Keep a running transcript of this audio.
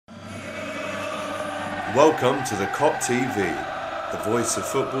Welcome to the Kop TV, the voice of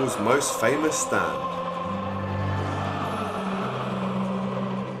football's most famous stand.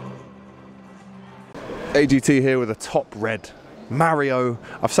 AGT here with a top red. Mario,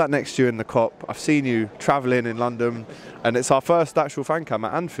 I've sat next to you in the Kop, I've seen you travelling in London, and it's our first actual fan cam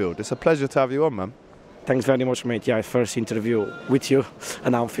at Anfield. It's a pleasure to have you on, man. Thanks very much, mate. Yeah, first interview with you,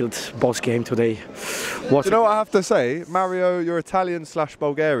 an Anfield boss game today. Do you know what I have to say? Mario, you're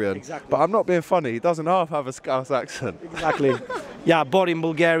Italian/Bulgarian, exactly. But I'm not being funny. He doesn't half have a Scouse accent. Exactly. Yeah, born in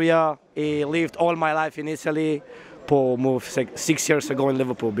Bulgaria. He lived all my life in Italy. Paul moved 6 years ago in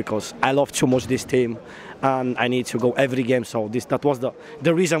Liverpool because I love too much this team and I need to go every game. So that was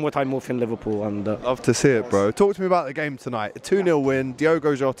the reason why I moved in Liverpool. And love to see it, bro. Talk to me about the game tonight. A 2-0 win.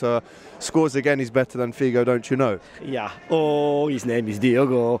 Diogo Jota scores again. He's better than Figo, don't you know? Yeah. Oh, his name is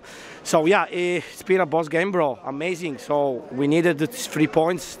Diogo. So yeah, it's been a boss game, bro. Amazing. So we needed the 3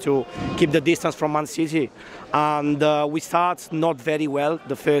 points to keep the distance from Man City. And we start not very well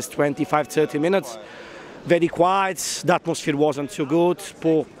the first 25-30 minutes. Very quiet, the atmosphere wasn't too good,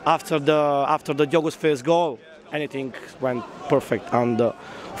 but after the Diogo's first goal, anything went perfect. And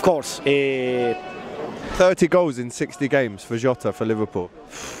of course, 30 goals in 60 games for Jota for Liverpool.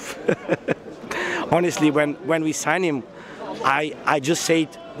 Honestly, when we signed him, I just said,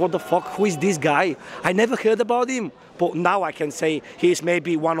 what the fuck, who is this guy? I never heard about him, but now I can say he's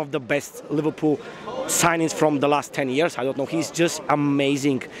maybe one of the best Liverpool signings from the last 10 years. I don't know, he's just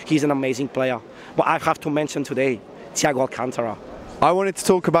amazing. He's an amazing player. But I have to mention today, Thiago Alcantara. I wanted to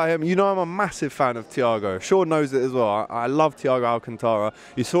talk about him. You know I'm a massive fan of Thiago. Sean knows it as well. I love Thiago Alcantara.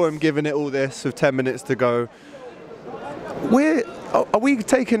 You saw him giving it all this with 10 minutes to go. Are we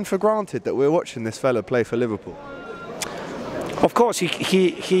taking for granted that we're watching this fella play for Liverpool? Of course,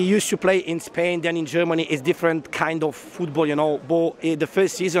 he used to play in Spain, then in Germany. It's different kind of football, you know. But the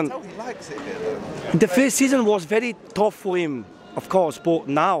first season, he likes it here, though. The first season was very tough for him, of course. But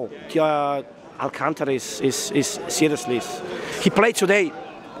now, Alcantara is seriously. He played today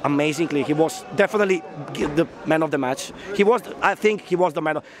amazingly. He was definitely the man of the match. I think he was the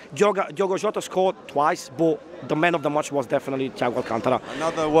man. Diogo Jota scored twice, but the man of the match was definitely Thiago Alcantara.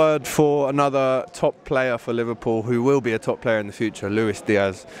 Another word for another top player for Liverpool, who will be a top player in the future, Luis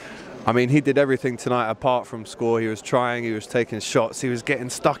Diaz. I mean, he did everything tonight apart from score. He was trying, he was taking shots, he was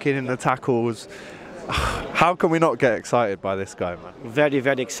getting stuck in the tackles. How can we not get excited by this guy, man? Very,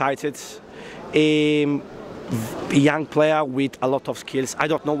 very excited. Young player with a lot of skills. I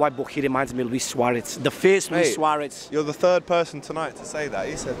don't know why, but he reminds me of Luis Suarez. The first Luis Suarez. You're the third person tonight to say that.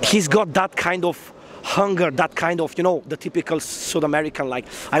 He said that. He's got that kind of hunger, that kind of, you know, the typical South American, like,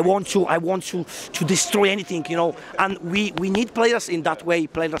 I want to destroy anything, you know. And we need players in that way,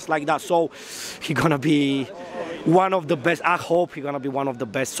 players like that. So he's gonna be one of the best. I hope he's gonna be one of the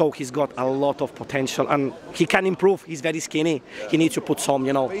best. So he's got a lot of potential and he can improve. He's very skinny. He needs to put some,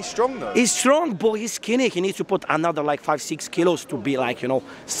 you know. But he's strong though. He's strong, but he's skinny. He needs to put another like 5-6 kilos to be like, you know,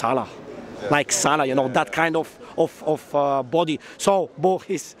 Salah. Yeah. Like Salah, you know, that kind of body. So, but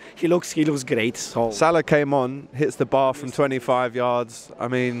he looks great. So Salah came on, hits the bar from 25 yards. I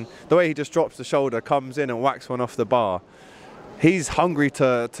mean, the way he just drops the shoulder, comes in and whacks one off the bar. He's hungry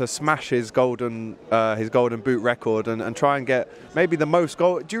to smash his golden boot record and try and get maybe the most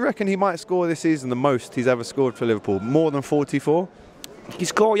goal. Do you reckon he might score this season the most he's ever scored for Liverpool? More than 44? He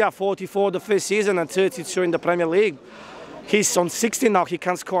scored, yeah, 44 the first season and 32 in the Premier League. He's on 16 now. He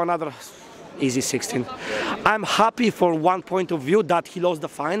can score another easy 16. I'm happy for one point of view that he lost the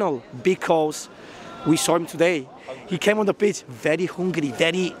final because we saw him today. He came on the pitch very hungry,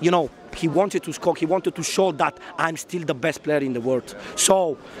 very, you know, he wanted to score, he wanted to show that I'm still the best player in the world.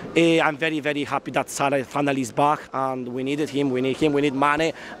 So I'm very, very happy that Salah finally is back and we needed him, we need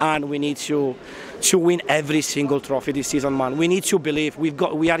Mane, and we need to win every single trophy this season, man. We need to believe.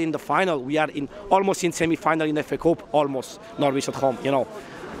 We are in the final, we are almost in semi-final in FA Cup, almost. Norwich at home, you know.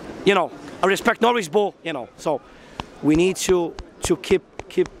 I respect Norwich, but, you know, so we need to keep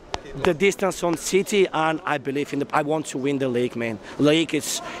the distance on City, and I believe I want to win the league, man. League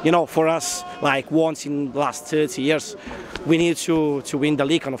is, you know, for us, like once in the last 30 years, we need to win the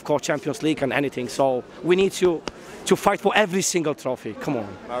league and of course Champions League and anything. So we need to fight for every single trophy. Come on.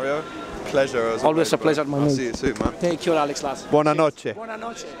 Mario, pleasure. Always a pleasure, man. I'll see you soon, man. Take care, Alex. Buona noche. Buona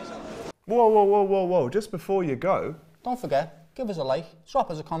noche. Whoa. Just before you go, don't forget, give us a like,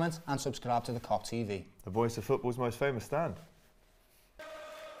 drop us a comment and subscribe to the Kop TV. The voice of football's most famous stand.